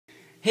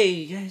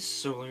Hey guys,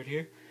 Solar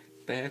here,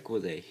 back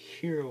with a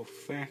Hero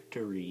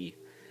Factory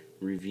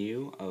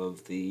review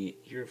of the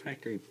Hero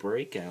Factory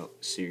Breakout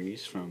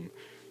series from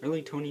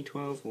early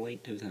 2012,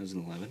 late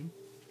 2011.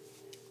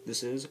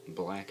 This is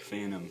Black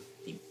Phantom,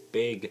 the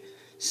big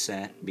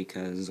set,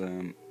 because,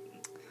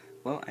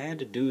 well, I had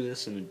to do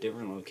this in a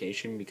different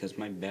location because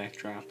my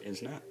backdrop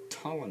is not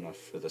tall enough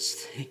for this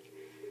thing.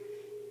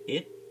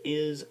 It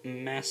is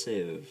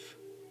massive,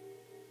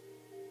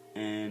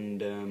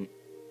 and,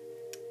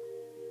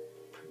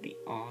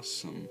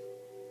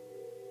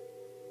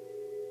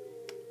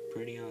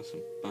 pretty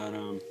awesome. But,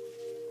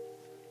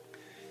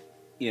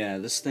 yeah,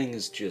 this thing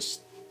is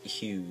just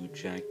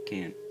huge. I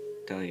can't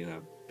tell you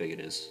how big it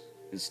is.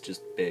 It's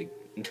just big.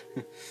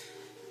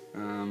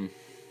 Well,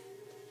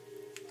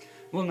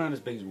 not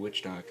as big as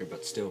Witch Doctor,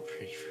 but still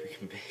pretty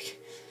freaking big.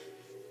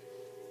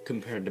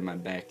 Compared to my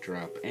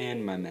backdrop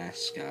and my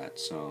mascot,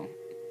 so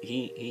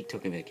he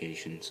took a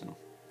vacation, so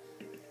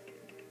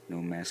no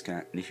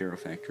mascot in the Hero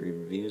Factory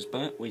reviews,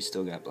 but we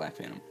still got Black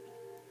Phantom.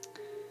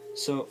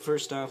 So,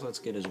 first off, let's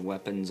get his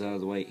weapons out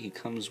of the way. He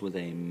comes with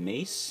a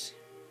mace,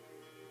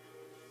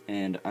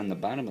 and on the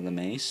bottom of the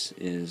mace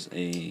is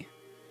a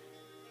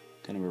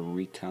kind of a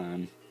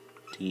recon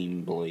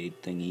team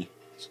blade thingy.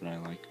 That's what I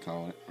like to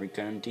call it.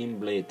 Recon team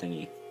blade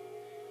thingy.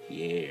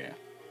 Yeah.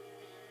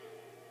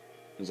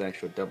 There's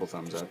actually a double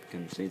thumbs up. You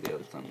can see the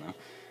other thumb now.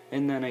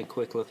 And then a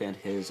quick look at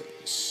his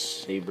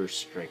Saber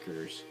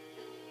Strikers.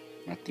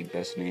 Not the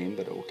best name,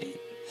 but okay.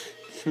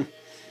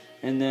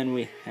 And then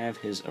we have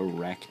his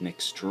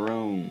Arachnix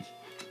drone,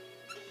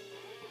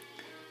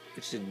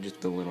 which is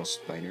just a little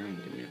spider. I'll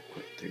give you a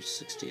quick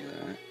 360 of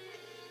that.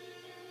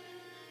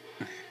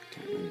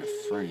 Kind of in the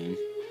frame.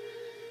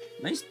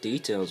 Nice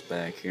details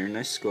back here.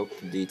 Nice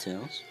sculpted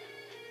details.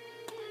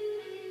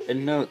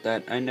 And note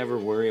that I never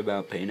worry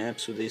about paint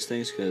apps with these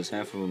things because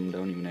half of them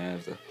don't even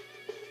have the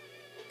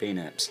paint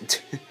apps.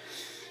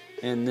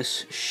 And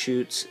this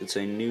shoots, it's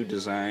a new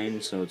design,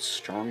 so it's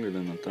stronger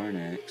than the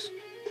Thornax.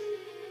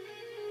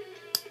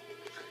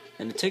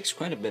 And it takes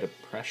quite a bit of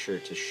pressure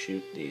to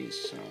shoot these,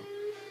 so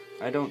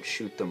I don't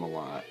shoot them a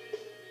lot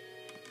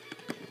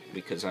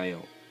because I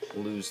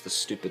lose the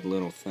stupid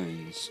little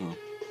things, so.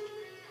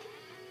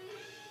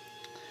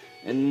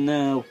 And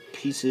now,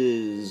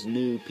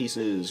 new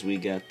pieces. We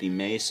got the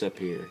mace up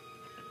here,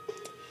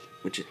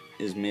 which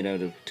is made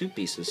out of 2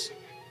 pieces,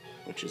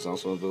 which is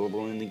also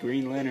available in the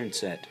Green Lantern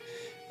set.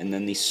 And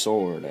then the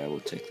sword, I will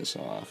take this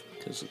off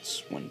because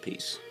it's 1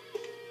 piece.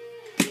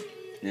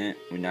 Yeah,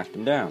 we knocked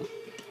him down.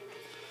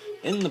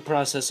 In the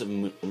process of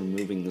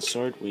removing the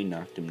sword, we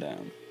knocked him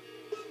down.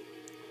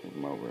 Move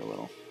him over a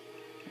little.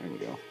 There we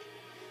go.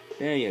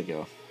 There you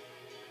go.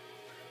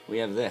 We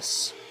have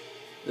this.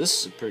 This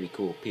is a pretty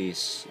cool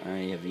piece.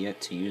 I have yet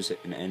to use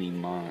it in any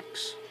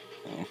mocks.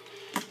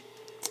 So.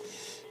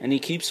 And he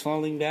keeps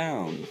falling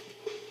down.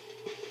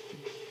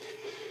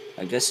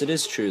 I guess it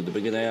is true. The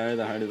bigger they are,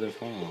 the harder they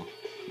fall.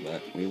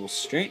 But we will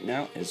straighten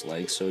out his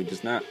legs so he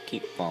does not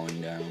keep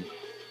falling down.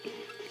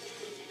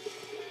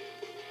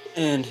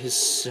 And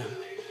his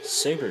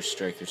Saber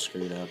Striker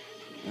screwed up.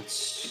 That's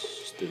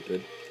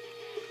stupid.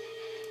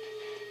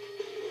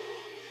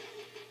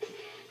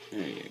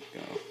 There you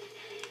go.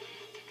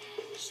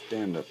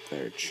 Stand up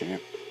there,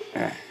 champ.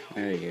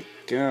 There you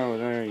go.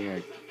 There you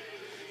go.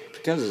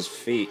 Because his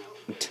feet.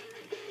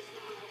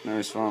 Now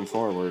he's falling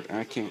forward.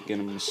 I can't get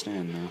him to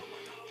stand now.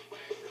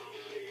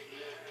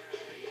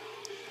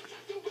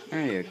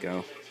 There you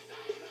go.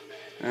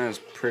 That was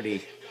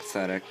pretty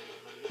pathetic.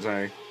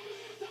 Sorry.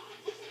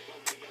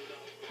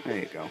 There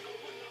you go.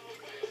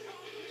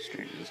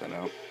 Straighten that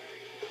out.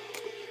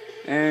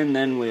 And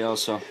then we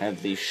also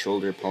have the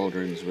shoulder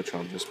pauldrons, which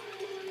I'll just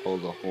pull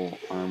the whole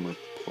armor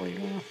plate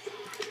off.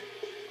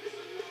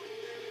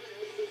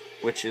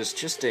 Which is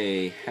just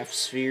a half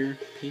sphere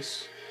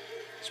piece.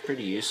 It's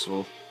pretty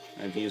useful.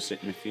 I've used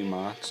it in a few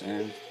mocks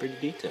and it's pretty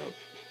detailed.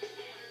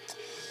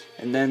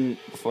 And then,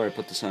 before I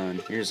put this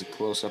on, here's a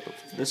close-up of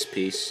this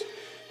piece.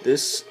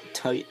 This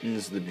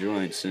tightens the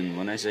joints, and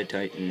when I say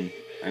tighten,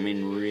 I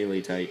mean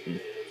really tighten.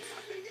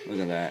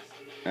 Look at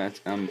that.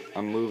 I'm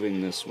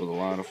moving this with a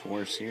lot of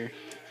force here.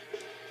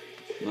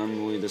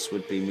 Normally this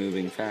would be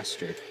moving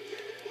faster.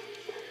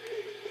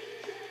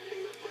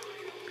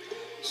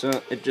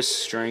 So it just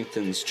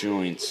strengthens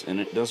joints, and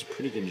it does a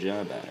pretty good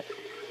job at it.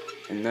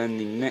 And then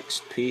the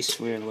next piece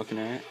we're looking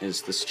at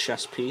is this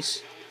chest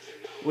piece,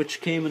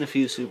 which came in a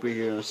few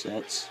superhero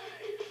sets.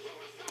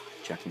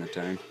 Checking the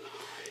time.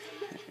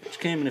 Which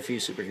came in a few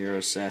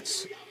superhero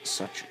sets,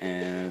 such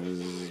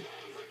as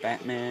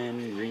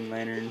Batman, Green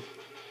Lantern.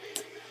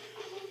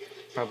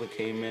 Probably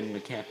came in the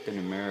Captain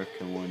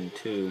America one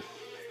too.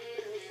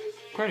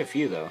 Quite a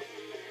few though.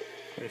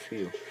 Quite a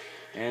few.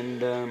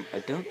 And I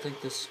don't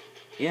think this.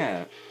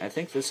 Yeah, I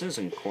think this is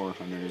in Core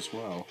Hunter as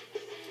well.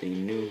 The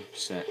new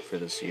set for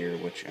this year,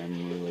 which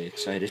I'm really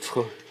excited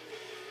for.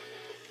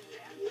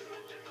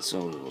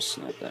 So we'll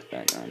snap that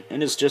back on.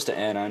 And it's just an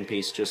add-on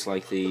piece, just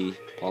like the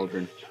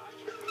pauldron.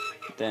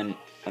 Then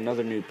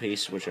another new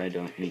piece, which I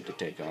don't need to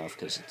take off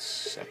because it's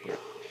separate,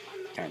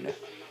 kinda.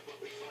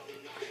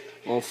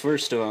 Well,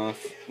 first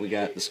off, we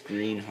got this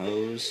green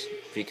hose,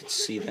 if you could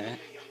see that.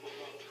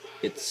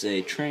 It's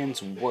a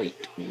trans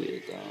white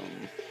with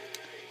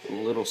a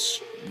little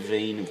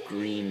vein of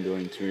green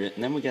going through it.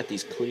 And then we got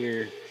these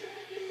clear,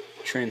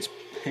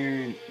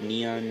 transparent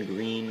neon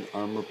green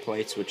armor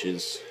plates, which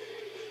is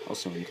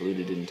also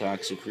included in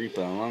Toxic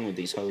Reaper, along with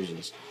these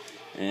hoses.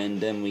 And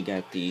then we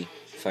got the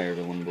Fire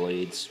Villain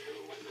blades.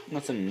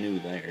 Nothing new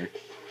there.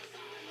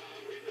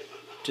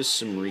 Just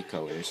some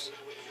recolors.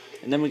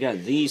 And then we got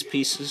these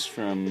pieces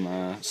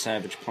from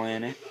Savage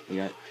Planet. We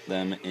got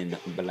them in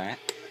black.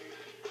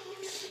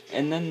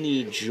 And then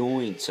the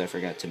joints, I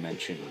forgot to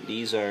mention.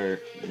 These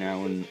are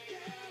now in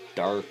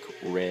dark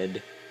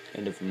red,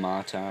 kind of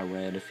Mata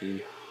red, if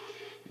you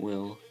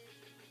will.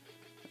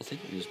 I think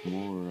there's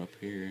more up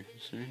here.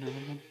 Is there another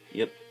one?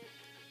 Yep.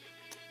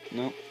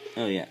 Nope.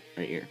 Oh yeah,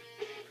 right here.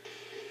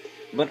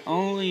 But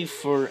only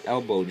for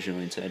elbow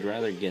joints. I'd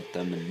rather get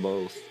them in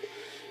both.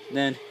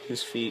 Then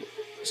his feet,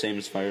 same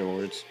as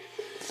Firelord's.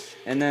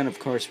 And then, of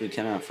course, we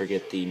cannot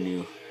forget the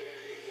new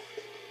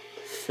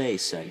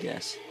face, I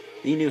guess.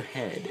 The new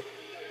head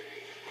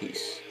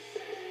piece,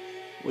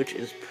 which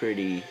is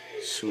pretty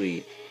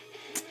sweet.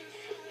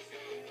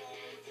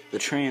 The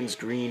trans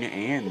green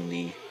and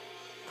the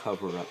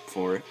cover-up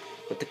for it.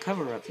 But the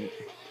cover-up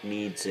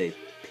needs a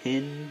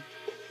pin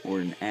or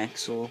an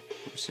axle,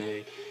 per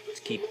se,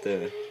 to keep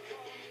the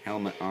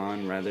helmet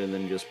on rather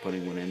than just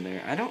putting one in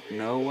there. I don't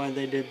know why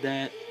they did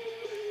that.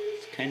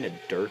 It's kind of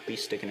derpy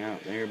sticking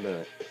out there,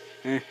 but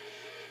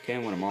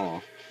can't win them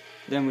all.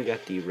 Then we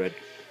got the red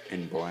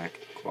and black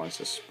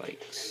Quasi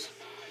spikes.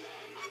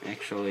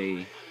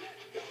 Actually,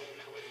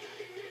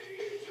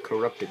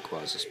 corrupted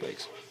Quasi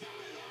spikes.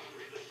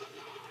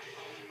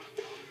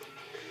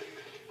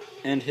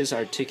 And his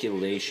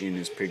articulation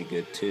is pretty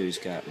good too. He's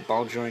got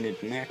ball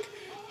jointed neck,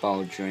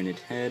 ball jointed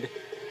head.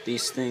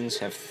 These things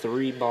have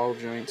 3 ball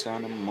joints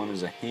on them. One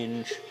is a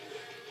hinge.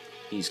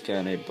 He's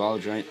got a ball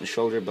joint in the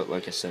shoulder, but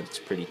like I said, it's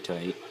pretty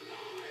tight.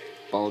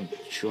 Ball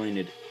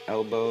jointed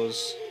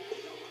elbows,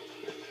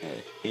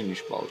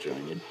 hinge ball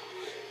jointed.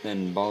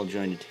 Then ball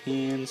jointed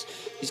hands.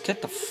 He's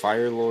got the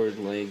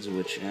Firelord legs,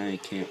 which I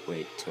can't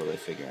wait till they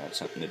figure out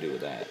something to do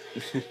with that.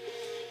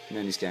 And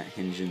then he's got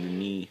hinge in the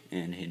knee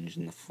and hinge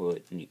in the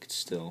foot, and you could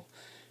still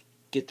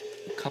get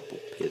a couple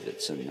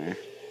pivots in there.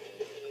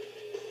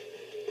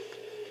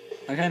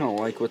 I kind of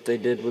like what they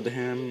did with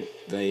him.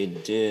 They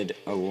did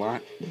a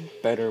lot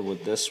better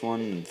with this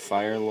one than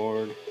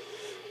Firelord.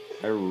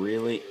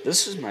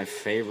 This is my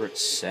favorite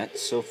set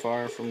so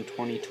far from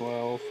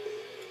 2012,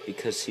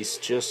 because he's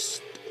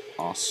just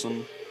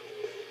awesome.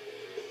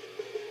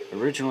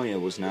 Originally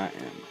it was not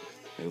him.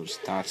 It was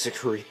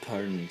Toxic Reaper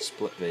and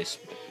Split Face.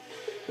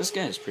 This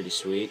guy is pretty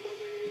sweet.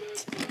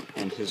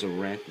 And his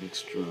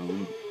Arachnix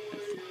drone, I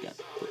forgot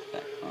to put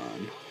that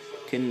on,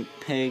 can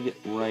peg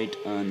right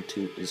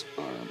onto his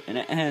arm. And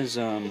it has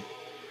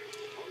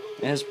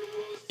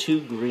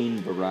 2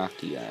 green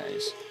Baraki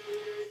eyes.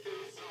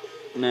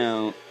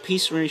 Now,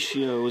 piece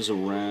ratio is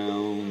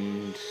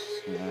around,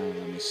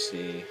 let me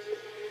see,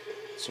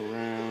 it's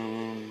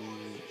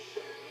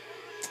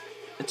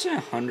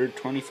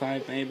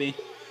 125 maybe,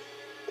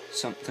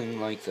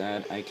 something like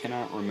that. I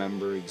cannot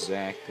remember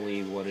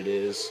exactly what it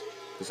is,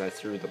 because I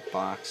threw the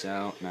box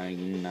out and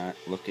I'm not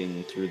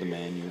looking through the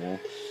manual.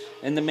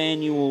 And the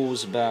manual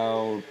was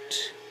about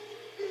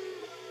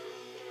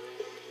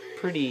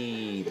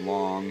pretty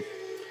long.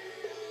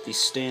 The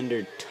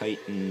standard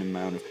Titan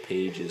amount of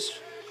pages,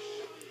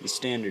 the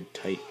standard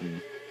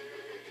Titan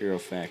Hero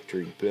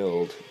Factory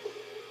build,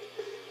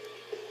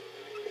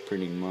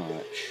 pretty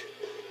much.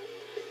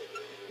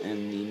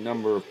 And the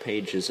number of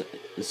pages,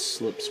 it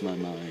slips my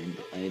mind.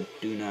 I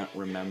do not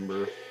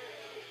remember.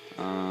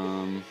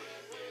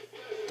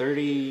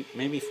 30,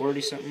 maybe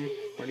 40 something,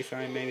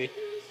 45 maybe,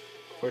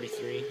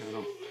 43.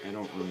 I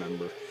don't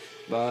remember.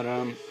 But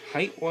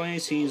height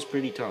wise, he's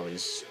pretty tall.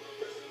 He's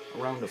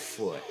around a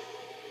foot.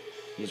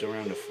 He's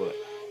around a foot,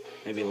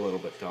 maybe a little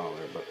bit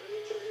taller, but.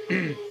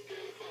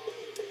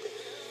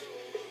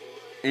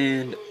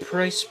 And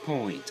price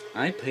point,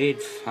 I paid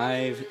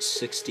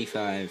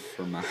 $5.65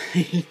 for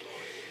mine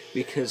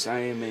because I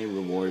am a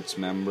rewards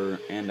member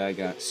and I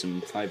got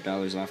some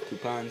 $5 off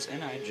coupons,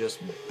 and I just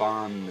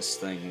bombed this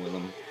thing with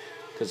them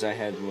because I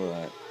had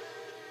what,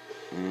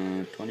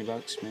 20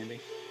 bucks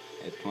maybe.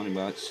 I had 20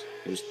 bucks.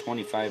 It was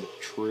 25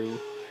 true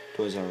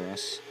Toys R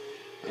Us,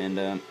 and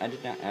I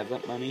did not have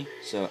that money,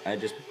 so I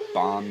just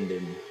bombed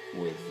him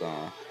with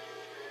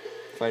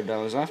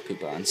 $5 off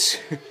coupons.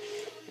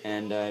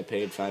 And I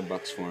paid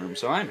 $5 for him,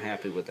 so I'm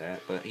happy with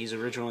that. But he's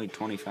originally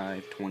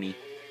 25, 20,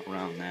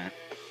 around that.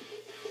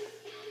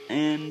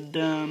 And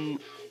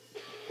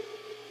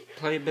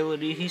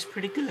playability, he's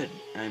pretty good.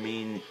 I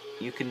mean,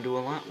 you can do a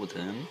lot with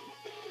him.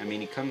 I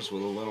mean, he comes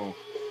with a little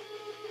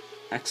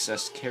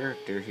excess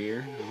character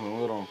here, a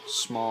little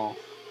small,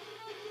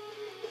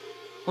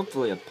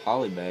 hopefully a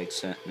polybag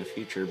set in the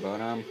future. But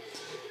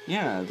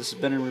yeah, this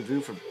has been a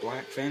review for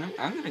Black Phantom.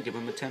 I'm gonna give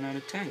him a 10 out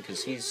of 10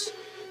 because he's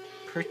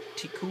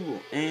pretty cool.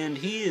 And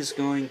he is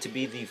going to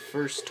be the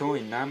first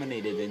toy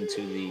nominated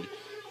into the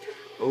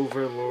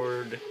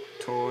Overlord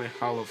Toy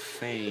Hall of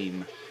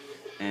Fame.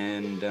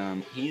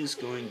 And he is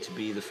going to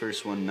be the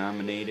first one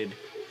nominated.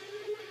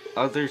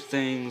 Other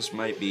things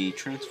might be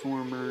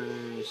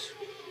Transformers,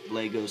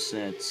 Lego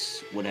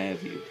sets, what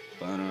have you.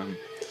 But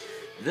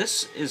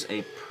this is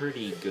a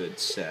pretty good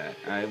set.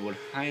 I would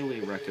highly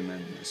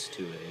recommend this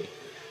to a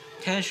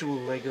casual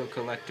Lego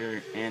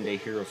collector and a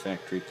Hero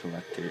Factory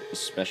collector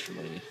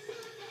especially.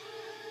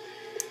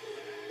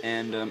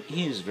 And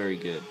he is very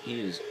good. He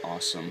is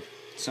awesome.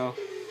 So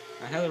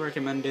I highly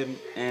recommend him,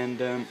 and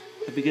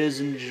hope you guys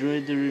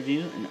enjoyed the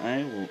review, and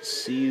I will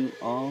see you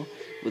all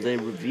with a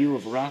review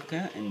of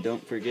Rocka. And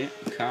don't forget,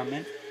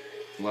 comment,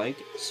 like,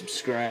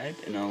 subscribe,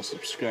 and I'll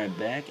subscribe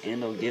back,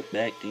 and I'll get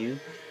back to you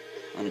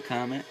on a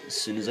comment as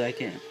soon as I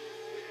can.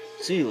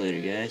 See you later,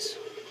 guys.